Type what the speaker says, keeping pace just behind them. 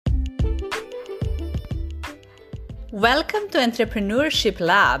Welcome to Entrepreneurship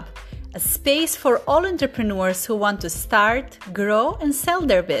Lab, a space for all entrepreneurs who want to start, grow, and sell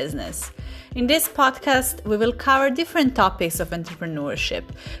their business. In this podcast, we will cover different topics of entrepreneurship,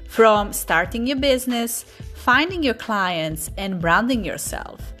 from starting your business, finding your clients, and branding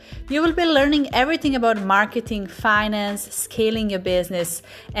yourself. You will be learning everything about marketing, finance, scaling your business,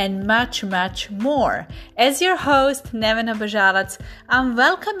 and much, much more. As your host, Nevena Bajalac, I'm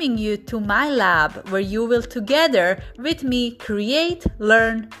welcoming you to my lab where you will together with me create,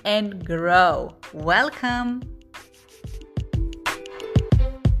 learn, and grow. Welcome!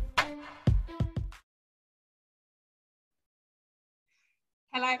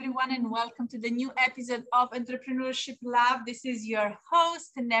 Hello everyone and welcome to the new episode of Entrepreneurship Lab. This is your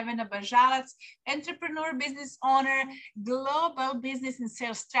host, Nevena Bajalac, entrepreneur, business owner, global business and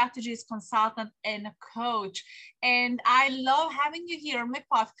sales strategist consultant and coach. And I love having you here on my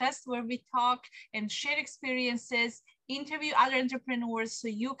podcast where we talk and share experiences, interview other entrepreneurs so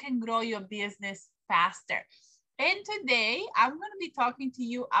you can grow your business faster. And today I'm going to be talking to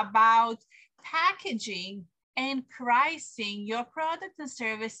you about packaging and pricing your product and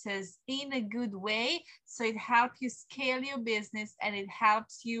services in a good way so it helps you scale your business and it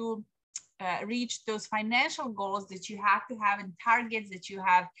helps you reach those financial goals that you have to have and targets that you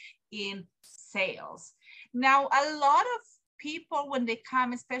have in sales. Now, a lot of people, when they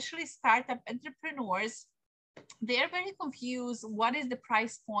come, especially startup entrepreneurs, they're very confused. What is the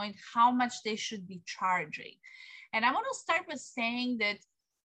price point? How much they should be charging? And I want to start with saying that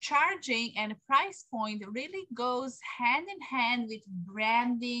charging and price point really goes hand in hand with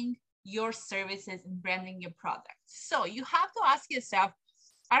branding your services and branding your product. So you have to ask yourself,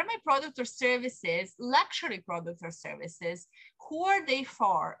 are my product or services luxury products or services? Who are they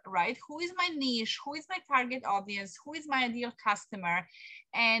for, right? Who is my niche? Who is my target audience? Who is my ideal customer?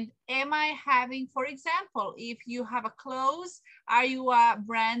 And am I having, for example, if you have a clothes, are you a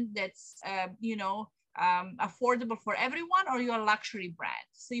brand that's, affordable for everyone, or you're a luxury brand?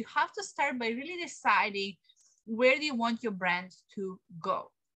 So you have to start by really deciding where do you want your brand to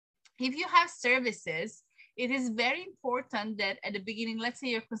go. If you have services, it is very important that at the beginning, let's say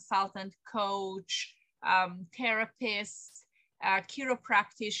you're a consultant, coach, therapist,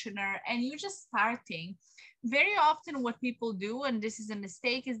 chiropractor, and you're just starting. Very often what people do, and this is a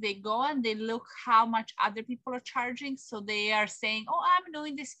mistake, is they go and they look how much other people are charging. So they are saying, oh, I'm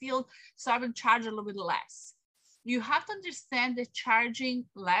doing this field, so I will charge a little bit less. You have to understand that charging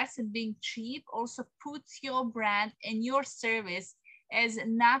less and being cheap also puts your brand and your service as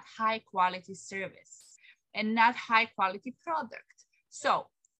not high quality service and not high quality product. So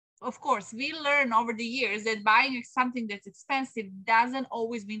of course, we learn over the years that buying something that's expensive doesn't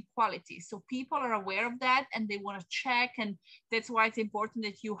always mean quality. So people are aware of that and they want to check. And that's why it's important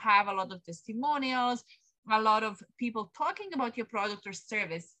that you have a lot of testimonials, a lot of people talking about your product or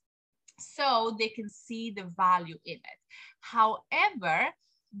service so they can see the value in it. However,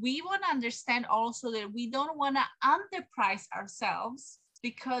 we want to understand also that we don't want to underprice ourselves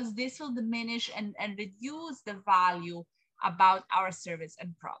because this will diminish and reduce the value about our service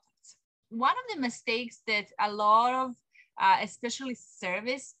and product. One of the mistakes that a lot of, especially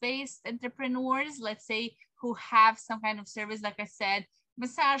service-based entrepreneurs, let's say, who have some kind of service, like I said,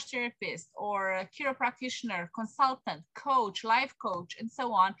 massage therapist or a chiropractor, consultant, coach, life coach, and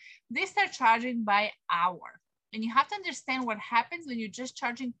so on, they start charging by hour. And you have to understand what happens when you're just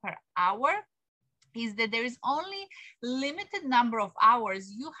charging per hour is that there is only limited number of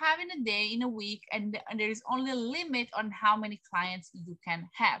hours you have in a day, in a week, and there is only a limit on how many clients you can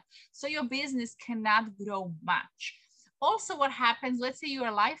have. So your business cannot grow much. Also, what happens, let's say you're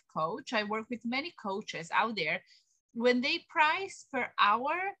a life coach. I work with many coaches out there. When they price per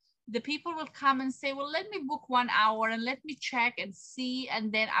hour, the people will come and say, well, let me book 1 hour and let me check and see,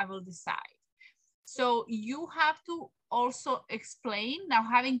 and then I will decide. So you have to also explain now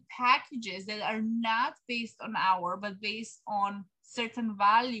having packages that are not based on hour, but based on certain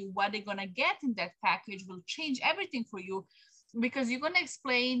value, what they're going to get in that package will change everything for you because you're going to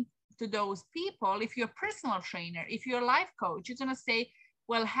explain to those people. If you're a personal trainer, if you're a life coach, you're going to say,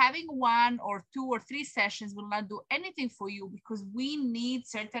 well, having 1 or 2 or 3 sessions will not do anything for you because we need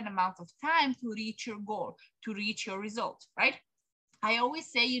certain amount of time to reach your goal, to reach your result, right? I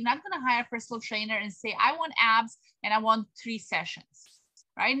always say you're not going to hire a personal trainer and say, I want abs and I want 3 sessions,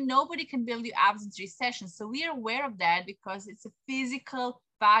 right? Nobody can build you abs in 3 sessions. So we are aware of that because it's a physical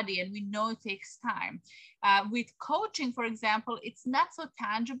body and we know it takes time. With coaching, for example, it's not so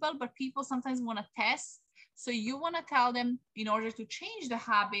tangible, but people sometimes want to test. So you want to tell them in order to change the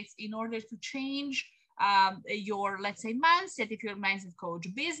habits, in order to change your, let's say, mindset. If you're a mindset coach,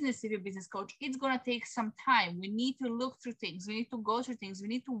 business, if you're a business coach, it's going to take some time. We need to look through things. We need to go through things. We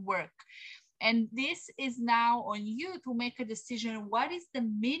need to work. And this is now on you to make a decision. What is the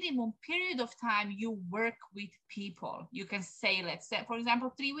minimum period of time you work with people? You can say, let's say, for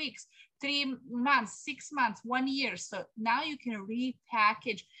example, 3 weeks, 3 months, 6 months, 1 year. So now you can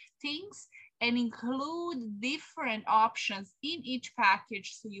repackage things and include different options in each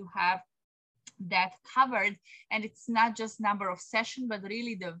package, so you have that covered. And it's not just number of sessions, but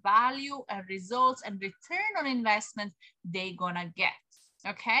really the value and results and return on investment they're gonna get.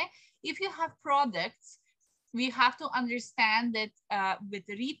 Okay, if you have products, we have to understand that with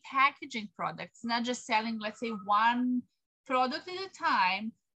repackaging products, not just selling, let's say, one product at a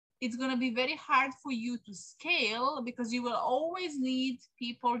time, it's going to be very hard for you to scale, because you will always need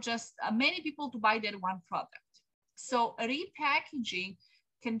people, just many people, to buy that one product. So repackaging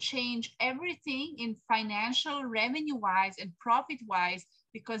can change everything in financial, revenue wise and profit wise,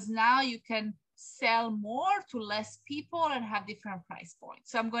 because now you can sell more to less people and have different price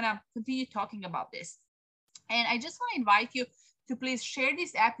points. So I'm going to continue talking about this. And I just want to invite you to please share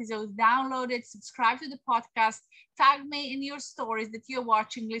this episode, download it, subscribe to the podcast, tag me in your stories that you're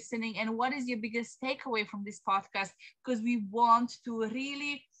watching, listening, and what is your biggest takeaway from this podcast, because we want to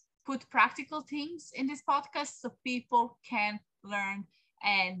really put practical things in this podcast so people can learn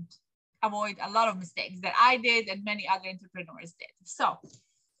and avoid a lot of mistakes that I did and many other entrepreneurs did. So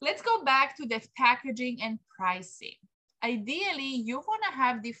let's go back to the packaging and pricing. Ideally, you want to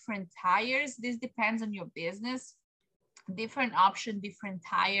have different tires. This depends on your business. Different option, different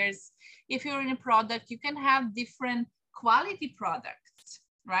tires. If you're in a product, you can have different quality products,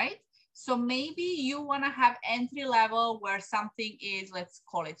 right? So maybe you want to have entry level where something is, let's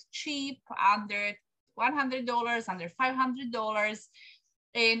call it cheap, under $100, under $500.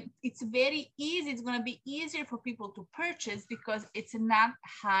 And it's very easy. It's going to be easier for people to purchase because it's not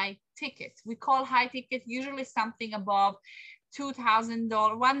high ticket. We call high ticket usually something above $2,000,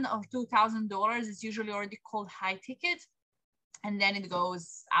 $1,000 or $2,000 is usually already called high ticket. And then it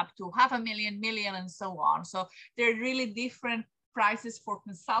goes up to $500,000, million, and so on. So there are really different prices for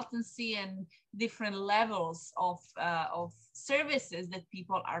consultancy and different levels of services that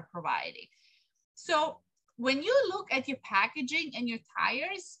people are providing. So when you look at your packaging and your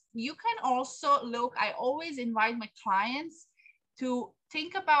tires, you can also look, I always invite my clients to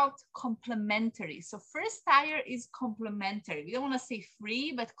think about complementary. So first tire is complementary. We don't want to say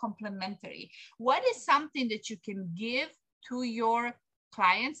free, but complementary. What is something that you can give to your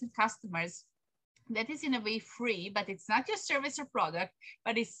clients and customers that is in a way free, but it's not your service or product,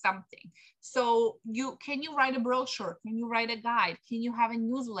 but it's something. So can you write a brochure? Can you write a guide? Can you have a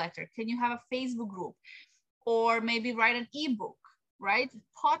newsletter? Can you have a Facebook group? Or maybe write an ebook, right?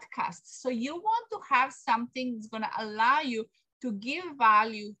 Podcast. So you want to have something that's going to allow you to give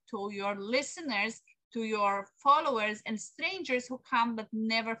value to your listeners, to your followers and strangers who come but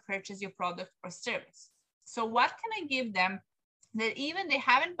never purchase your product or service. So what can I give them that even they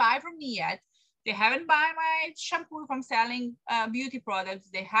haven't bought from me yet? They haven't bought my shampoo from selling beauty products.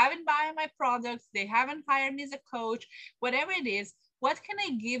 They haven't bought my products. They haven't hired me as a coach, whatever it is. What can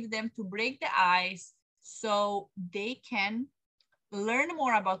I give them to break the ice so they can learn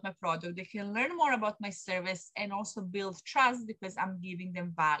more about my product? They can learn more about my service and also build trust because I'm giving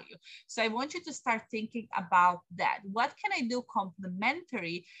them value. So I want you to start thinking about that. What can I do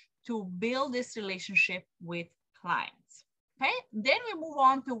complementary to build this relationship with clients? Okay, then we move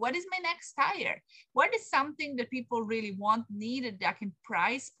on to what is my next tire? What is something that people really want, need, that I can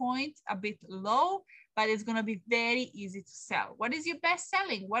price point a bit low, but it's going to be very easy to sell? What is your best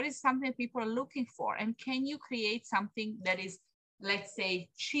selling? What is something people are looking for? And can you create something that is, let's say,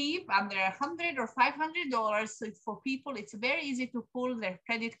 cheap, under $100 or $500? So it's for people, it's very easy to pull their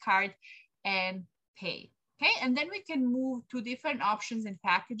credit card and pay. Okay, and then we can move to different options in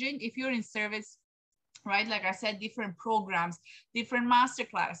packaging. If you're in service, right? Like I said, different programs, different master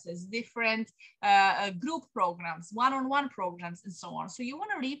classes, different group programs, one-on-one programs, and so on. So you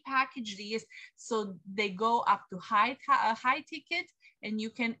want to repackage these so they go up to high ticket and you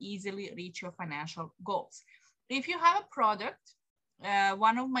can easily reach your financial goals. If you have a product,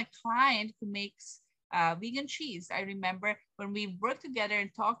 one of my clients who makes vegan cheese, I remember when we worked together and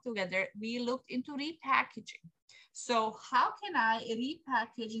talked together, we looked into repackaging. So how can I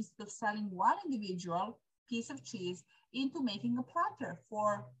repackage, instead of selling one individual piece of cheese, into making a platter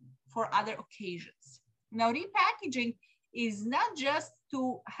for other occasions? Now, repackaging is not just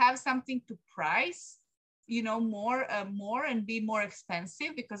to have something to price more and be more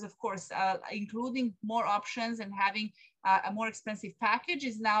expensive, because of course, including more options and having a more expensive package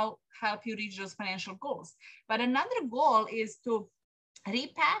is now help you reach those financial goals. But another goal is to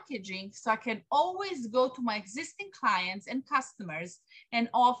repackaging, so I can always go to my existing clients and customers and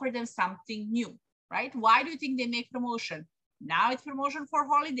offer them something new, right? Why do you think they make promotion? Now it's promotion for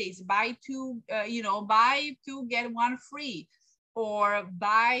holidays, buy two, buy two, get one free, or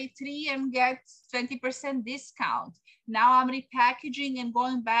buy three and get 20% discount. Now I'm repackaging and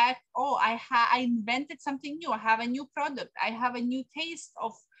going back. Oh, I invented something new. I have a new product. I have a new taste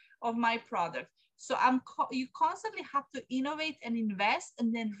of my product. So you constantly have to innovate and invest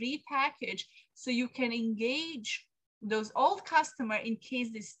and then repackage so you can engage those old customers in case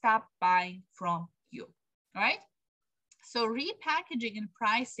they stop buying from you, right? So repackaging and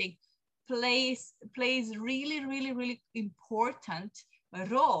pricing plays really, really, really important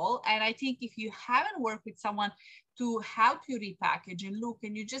role. And I think if you haven't worked with someone to how to repackage and look,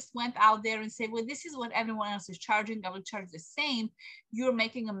 and you just went out there and say, well, this is what everyone else is charging, I will charge the same, you're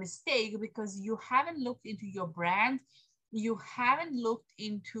making a mistake, because you haven't looked into your brand. You haven't looked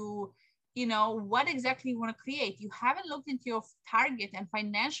into, what exactly you want to create. You haven't looked into your target and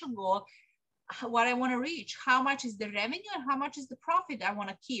financial goal, what I want to reach, how much is the revenue and how much is the profit I want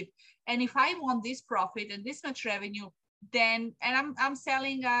to keep. And if I want this profit and this much revenue, then, and I'm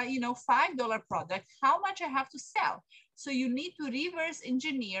selling a, $5 product, how much I have to sell. So you need to reverse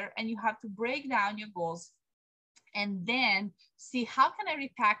engineer, and you have to break down your goals and then see how can I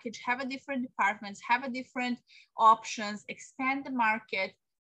repackage, have a different departments, have a different options, expand the market,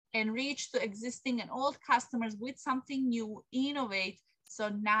 and reach to existing and old customers with something new, innovate. So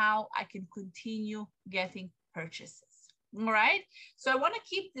now I can continue getting purchases. All right. So I want to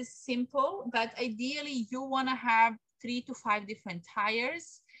keep this simple, but ideally you want to have 3 to 5 different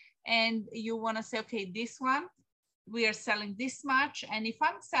tires, and you want to say, okay, this one, we are selling this much. And if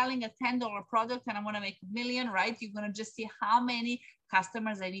I'm selling a $10 product and I want to make $1 million, right? You're going to just see how many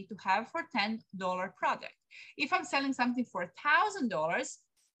customers I need to have for $10 product. If I'm selling something for $1,000,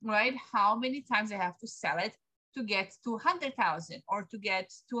 right? How many times I have to sell it to get to 100,000 or to get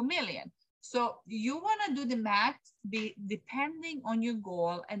to $1 million. So you want to do the math depending on your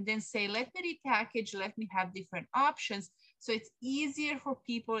goal, and then say, let me repackage, let me have different options. So it's easier for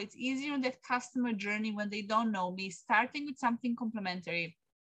people. It's easier on that customer journey when they don't know me, starting with something complementary,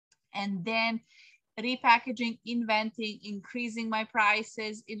 and then repackaging, inventing, increasing my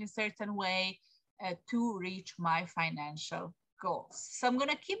prices in a certain way to reach my financial goals. So I'm going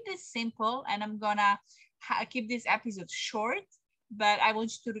to keep this simple, and I'm going to keep this episode short, but I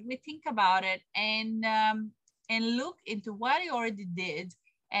want you to really think about it and look into what you already did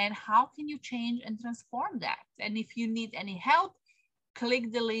and how can you change and transform that. And if you need any help,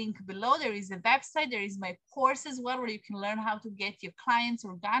 click the link below. There is a website, there is my course as well, where you can learn how to get your clients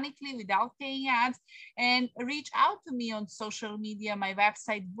organically without paying ads, and reach out to me on social media, my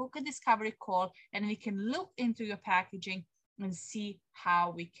website, book a discovery call, and we can look into your packaging and see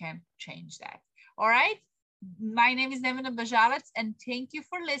how we can change that. All right. My name is Nevena Bajalac, and thank you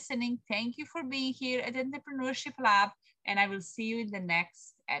for listening. Thank you for being here at Entrepreneurship Lab, and I will see you in the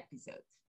next episode.